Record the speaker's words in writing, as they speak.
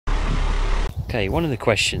Okay, one of the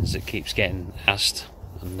questions that keeps getting asked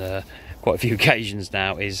on quite a few occasions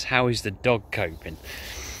now is, how is the dog coping?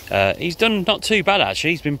 He's done not too bad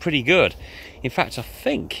actually. He's been pretty good. In fact, I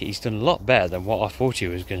think he's done a lot better than what I thought he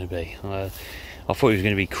was going to be. I thought he was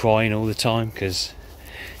going to be crying all the time, because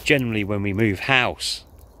generally when we move house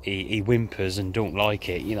he whimpers and don't like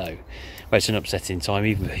it, you know. Well, it's an upsetting time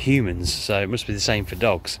even for humans, so it must be the same for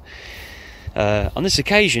dogs. On this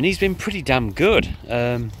occasion he's been pretty damn good.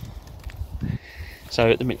 So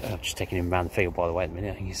at the minute, I'm just taking him around the field, by the way, at the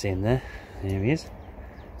minute. You can see him there. There he is.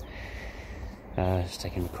 Just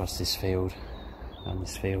taking him across this field, and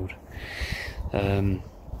this field. I'm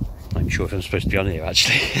sure if I'm supposed to be on here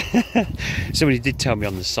actually. Somebody did tell me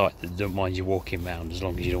on the site that they don't mind you walking around as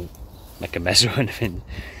long as you don't make a mess or anything.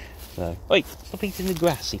 So, wait, stop eating the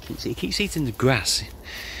grass. He keeps eating the grass.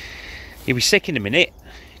 He'll be sick in a minute,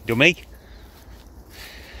 dummy.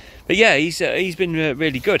 But yeah, he's been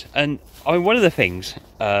really good. And I mean, one of the things,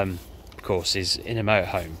 of course, is in a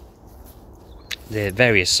motorhome, there are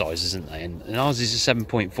various sizes, isn't they? And ours is a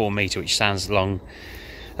 7.4 metre, which sounds long,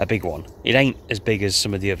 a big one. It ain't as big as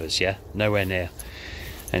some of the others, yeah? Nowhere near.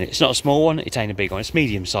 And it's not a small one, it ain't a big one. It's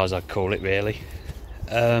medium size, I'd call it, really.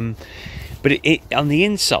 But on the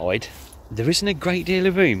inside, there isn't a great deal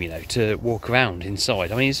of room, you know, to walk around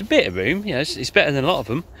inside. I mean, it's a bit of room, you know, it's better than a lot of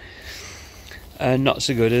them. And not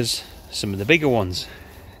so good as some of the bigger ones.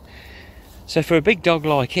 So for a big dog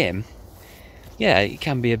like him, yeah, it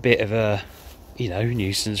can be a bit of a, you know,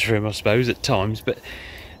 nuisance for him, I suppose, at times. But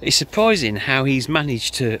it's surprising how he's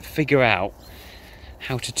managed to figure out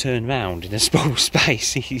how to turn round in a small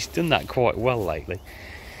space. He's done that quite well lately.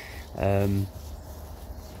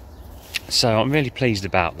 So I'm really pleased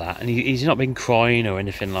about that. And he's not been crying or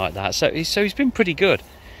anything like that. So he's been pretty good.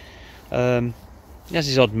 He has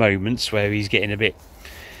his odd moments where he's getting a bit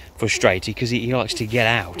frustrated because he likes to get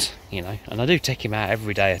out, you know. And I do take him out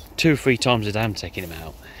every day, 2 or 3 times a day I'm taking him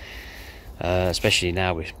out. Especially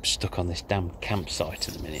now we're stuck on this damn campsite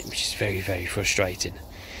at the minute, which is very, very frustrating.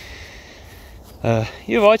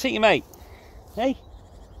 You alright, ain't you, mate? Hey,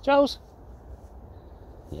 Charles?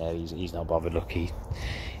 Yeah, he's not bothered. Look, he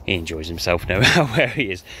enjoys himself no matter where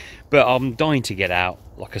he is. But I'm dying to get out,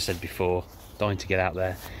 like I said before, dying to get out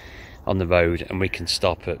there on the road, and we can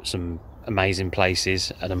stop at some amazing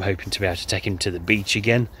places. And I'm hoping to be able to take him to the beach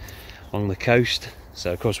again along the coast.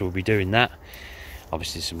 So of course we'll be doing that.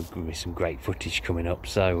 Obviously some great footage coming up,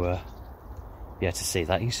 so yeah, to see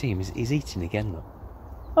that. You can see him, he's eating again, look.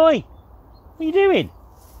 Oi, what are you doing?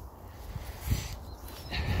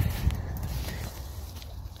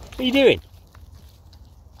 What are you doing?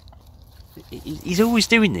 He's always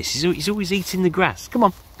doing this. He's always eating the grass. Come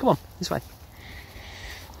on, this way.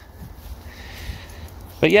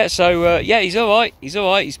 But yeah, so yeah, he's alright.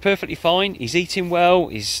 He's perfectly fine. He's eating well.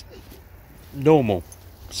 He's normal.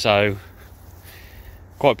 So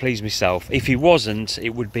quite pleased myself. If he wasn't, it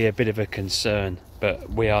would be a bit of a concern.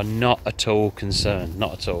 But we are not at all concerned.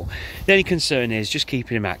 Not at all. The only concern is just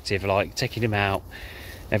keeping him active, like taking him out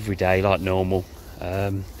every day like normal.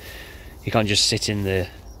 You can't just sit in the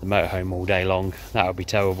motorhome all day long. That would be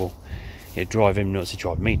terrible. It'd drive him nuts. It'd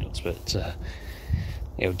drive me nuts, but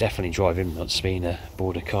it'll definitely drive him nuts being a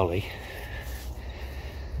border collie.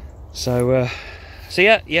 So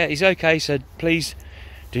yeah, he's okay. So please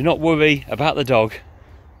do not worry about the dog.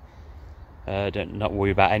 Don't not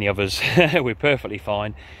worry about any of us. We're perfectly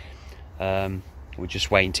fine. We're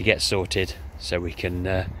just waiting to get sorted so we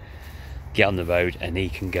can get on the road and he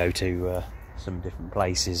can go to some different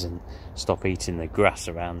places and stop eating the grass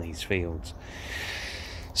around these fields.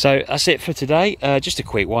 So that's it for today. Just a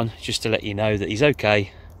quick one, just to let you know that he's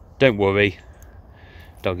okay. Don't worry,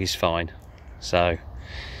 dog is fine. So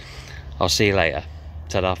I'll see you later.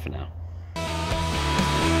 Ta-da for now.